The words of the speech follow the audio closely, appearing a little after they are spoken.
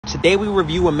Today we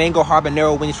review a mango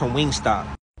habanero wings from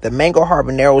Wingstop. The mango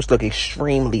habaneros look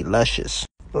extremely luscious.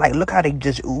 Like, look how they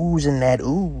just ooze in that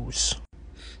ooze.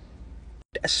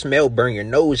 That smell burn your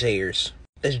nose hairs.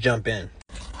 Let's jump in.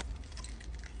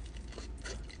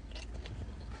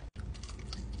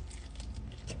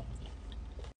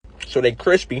 So they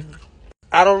crispy.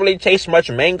 I don't really taste much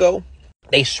mango.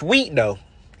 They sweet though.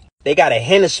 They got a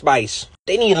hint of spice.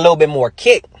 They need a little bit more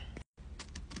kick.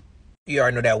 You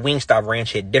already know that Wingstop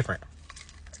ranch hit different.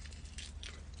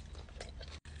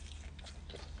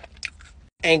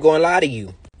 Ain't gonna lie to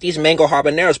you. These mango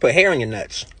habaneros put hair on your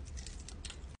nuts.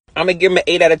 I'm gonna give them an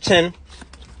 8 out of 10.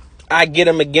 I get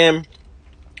them again.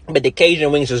 But the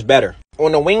Cajun wings is better.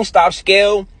 On the Wingstop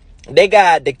scale, they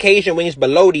got the Cajun wings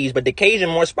below these, but the Cajun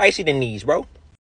more spicy than these, bro.